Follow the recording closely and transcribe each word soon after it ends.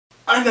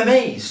I'm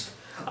amazed.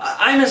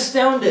 I'm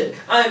astounded.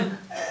 I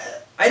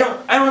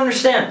don't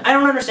understand. I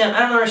don't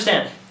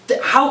understand.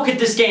 How could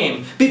this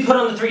game be put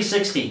on the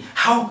 360?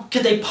 How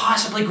could they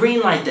possibly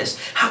greenlight this?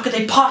 How could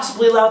they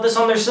possibly allow this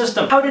on their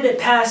system? How did it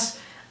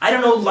pass, I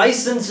don't know,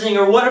 licensing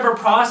or whatever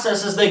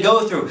processes they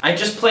go through? I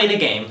just played a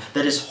game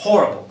that is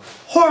horrible.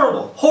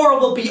 Horrible.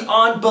 Horrible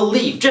beyond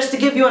belief. Just to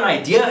give you an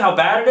idea how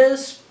bad it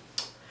is,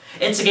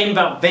 it's a game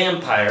about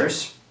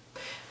vampires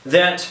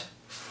that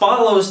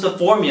follows the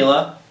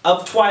formula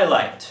of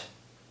Twilight.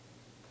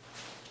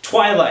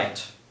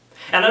 Twilight.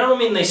 And I don't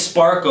mean they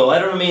sparkle, I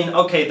don't mean,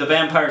 okay, the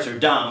vampires are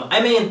dumb. I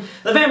mean,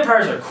 the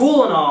vampires are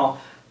cool and all,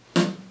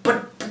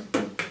 but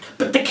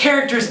the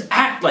characters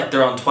act like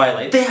they're on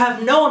Twilight. They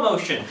have no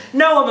emotion,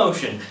 no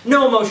emotion,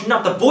 no emotion.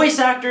 Not the voice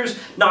actors,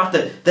 not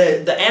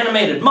the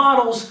animated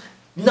models,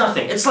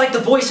 nothing. It's like the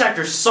voice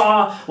actors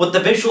saw what the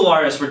visual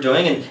artists were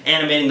doing and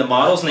animating the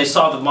models, and they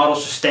saw the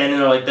models just standing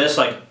there like this,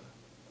 like...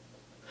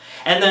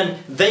 And then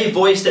they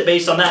voiced it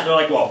based on that. They're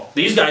like, well,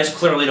 these guys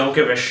clearly don't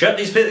give a shit.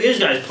 These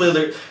guys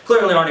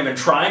clearly aren't even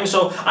trying,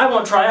 so I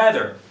won't try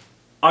either.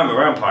 I'm a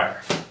vampire.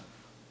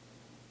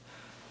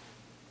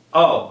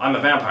 Oh, I'm a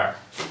vampire.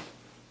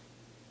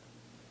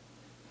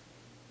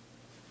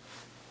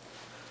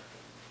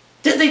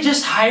 Did they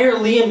just hire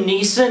Liam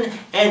Neeson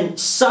and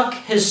suck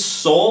his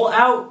soul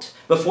out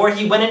before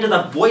he went into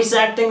the voice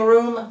acting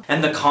room?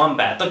 And the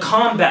combat,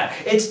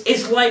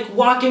 it's like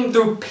walking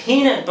through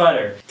peanut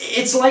butter.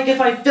 It's like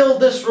if I filled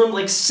this room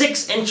like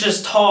 6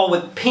 inches tall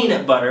with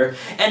peanut butter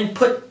and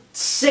put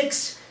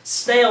 6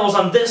 snails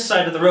on this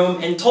side of the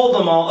room and told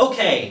them all,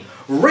 okay,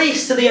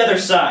 race to the other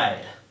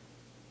side.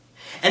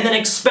 And then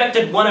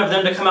expected one of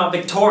them to come out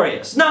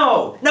victorious.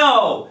 No!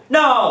 No!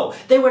 No!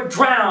 They were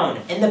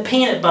drowned in the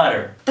peanut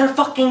butter. They're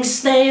fucking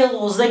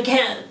snails. They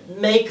can't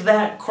make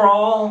that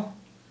crawl.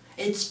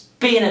 It's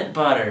peanut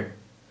butter.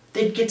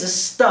 They'd get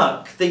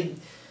stuck.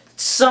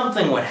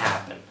 Something would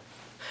happen.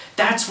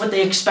 That's what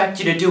they expect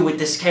you to do with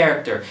this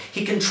character.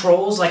 He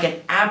controls like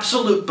an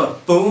absolute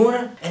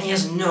buffoon, and he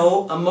has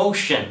no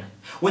emotion.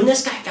 When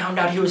this guy found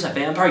out he was a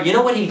vampire, you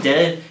know what he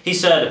did? He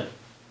said,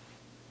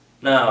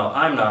 no,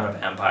 I'm not a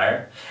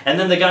vampire. And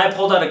then the guy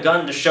pulled out a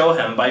gun to show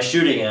him by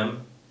shooting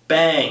him.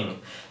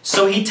 Bang.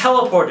 So he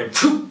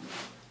teleported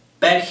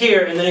back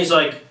here, and then he's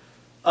like,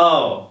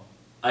 oh,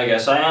 I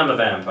guess I am a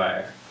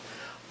vampire.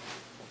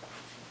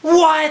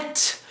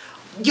 What?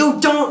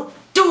 You don't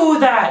do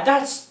that!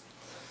 That's...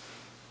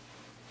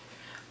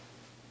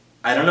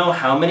 I don't know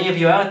how many of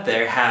you out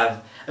there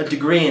have a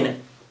degree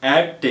in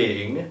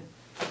acting,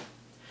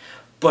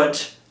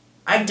 but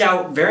I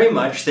doubt very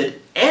much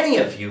that any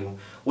of you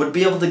would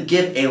be able to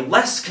give a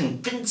less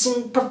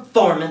convincing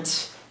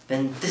performance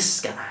than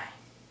this guy.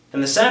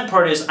 And the sad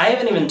part is, I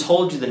haven't even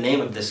told you the name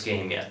of this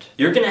game yet.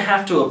 You're gonna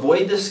have to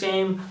avoid this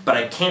game, but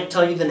I can't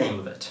tell you the name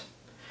of it.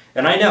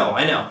 And I know.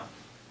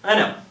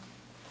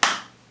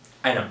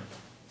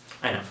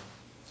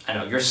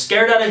 You're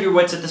scared out of your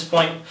wits at this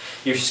point.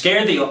 You're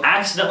scared that you'll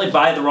accidentally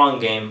buy the wrong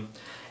game,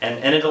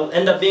 and it'll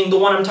end up being the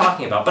one I'm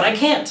talking about. But I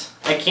can't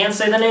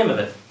say the name of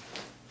it.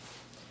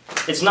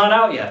 It's not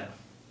out yet.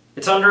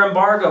 It's under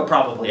embargo,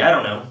 probably. I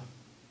don't know.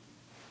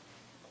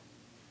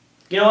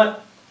 You know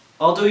what?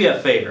 I'll do you a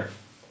favor.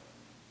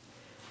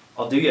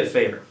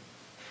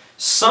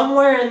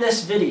 Somewhere in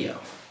this video,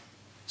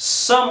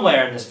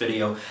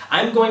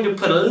 I'm going to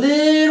put a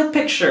little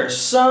picture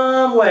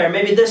somewhere.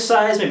 Maybe this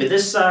size, maybe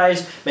this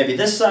size, maybe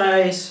this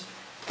size.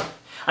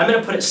 I'm going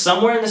to put it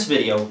somewhere in this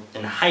video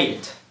and hide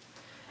it.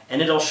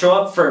 And it'll show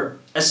up for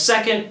a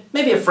second,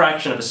 maybe a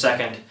fraction of a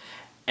second.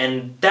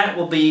 And that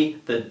will be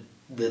the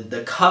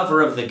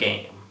cover of the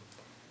game.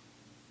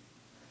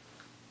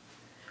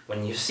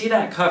 When you see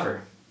that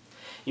cover,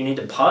 you need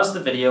to pause the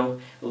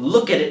video,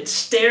 look at it,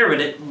 stare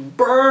at it,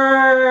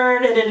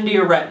 burn it into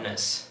your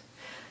retinas.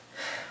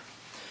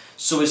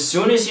 So as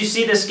soon as you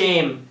see this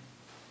game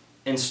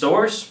in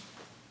stores,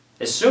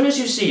 as soon as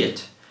you see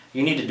it,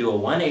 you need to do a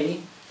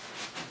 180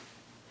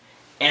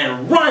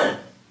 and run!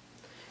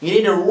 You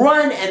need to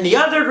run in the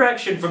other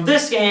direction from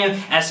this game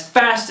as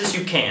fast as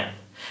you can.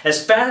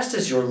 As fast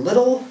as your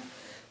little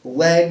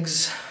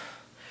legs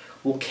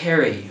will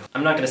carry you.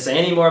 I'm not going to say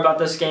any more about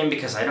this game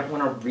because I don't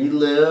want to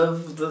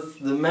relive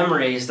the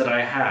memories that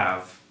I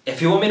have. If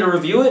you want me to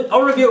review it,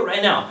 I'll review it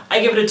right now.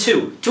 I give it a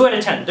 2. 2 out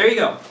of 10. There you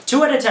go.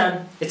 2 out of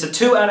 10. It's a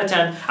 2 out of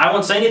 10. I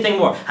won't say anything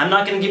more. I'm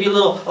not going to give you a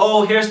little,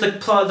 oh, here's the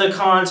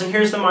cons, and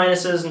here's the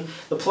minuses, and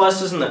the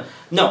pluses, and the...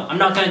 No, I'm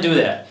not going to do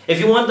that. If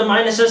you want the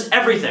minuses,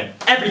 everything.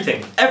 If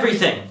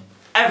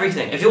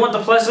you want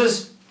the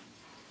pluses,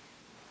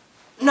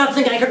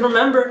 nothing I can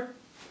remember.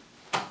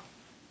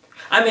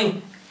 I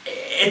mean,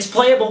 it's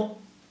playable.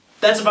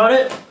 That's about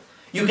it.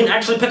 You can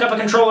actually pick up a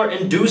controller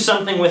and do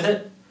something with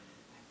it.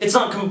 It's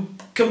not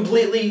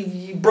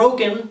completely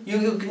broken.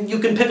 You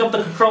can pick up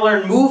the controller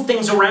and move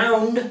things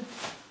around.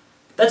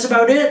 That's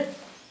about it.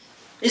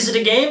 Is it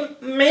a game?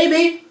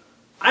 Maybe.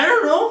 I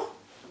don't know.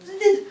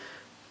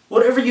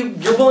 Whatever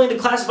you're willing to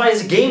classify as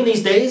a game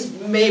these days,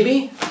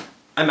 maybe.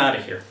 I'm out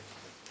of here.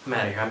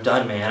 I'm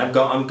done, man. I'm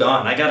gone.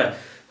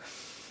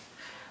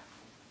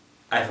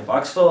 I have a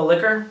box full of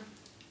liquor,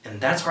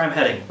 and that's where I'm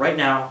heading right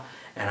now,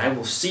 and I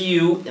will see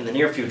you in the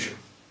near future.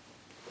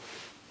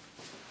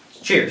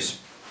 Cheers.